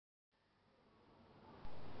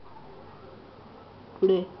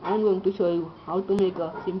Today I am going to show you how to make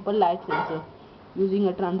a simple light sensor using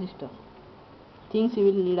a transistor. Things you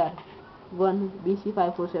will need are one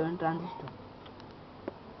BC547 transistor,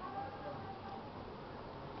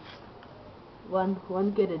 one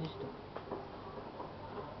 1K resistor,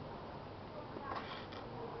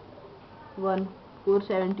 one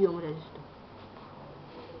 470 ohm resistor,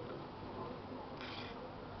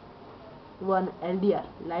 one LDR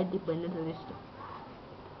light dependent resistor,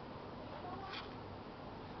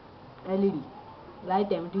 LED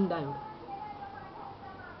light emitting diode,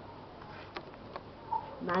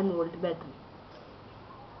 9-volt battery,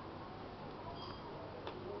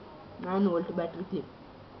 9-volt battery clip,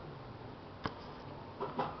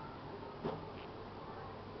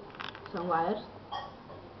 some wires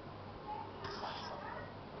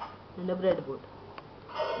and a breadboard.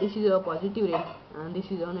 This is a positive rail and this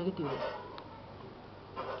is a negative rail.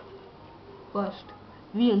 First,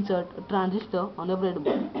 we insert a transistor on the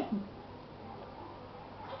breadboard.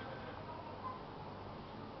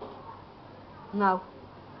 Now,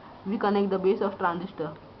 we connect the base of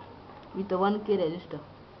transistor with a 1K resistor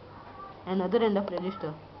and other end of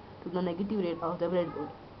resistor to the negative rail of the breadboard.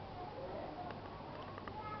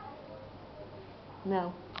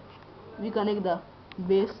 Now, we connect the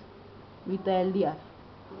base with the LDR.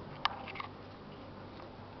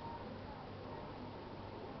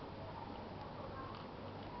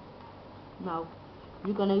 Now,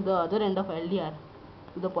 we connect the other end of LDR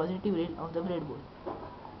to the positive rail of the breadboard.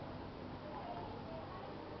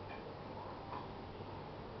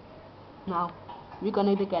 Now, we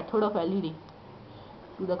connect the cathode of LED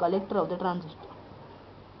to the collector of the transistor.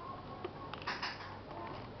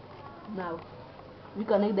 Now, we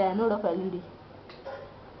connect the anode of LED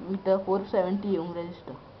with a 470 ohm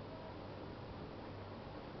resistor.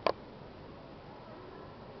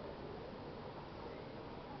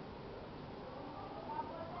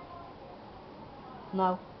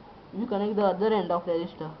 Now, we connect the other end of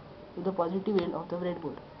resistor to the positive rail of the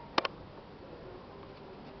breadboard.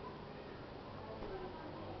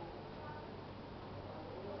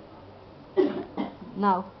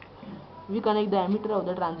 Now, we connect the emitter of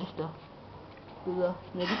the transistor to the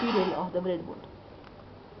negative rail of the breadboard.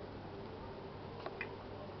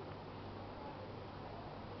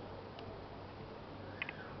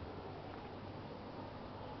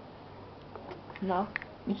 Now,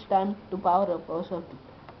 it's time to power up our circuit.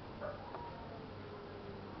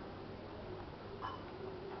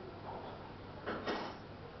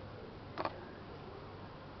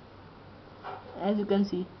 As you can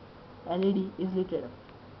see, LED is lit up.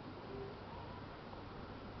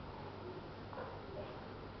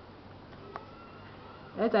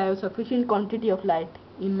 As I have sufficient quantity of light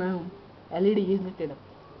in my home, LED is lit up.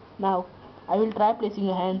 Now, I will try placing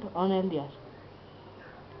a hand on LDR,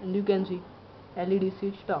 and you can see LED is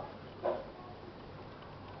switched off.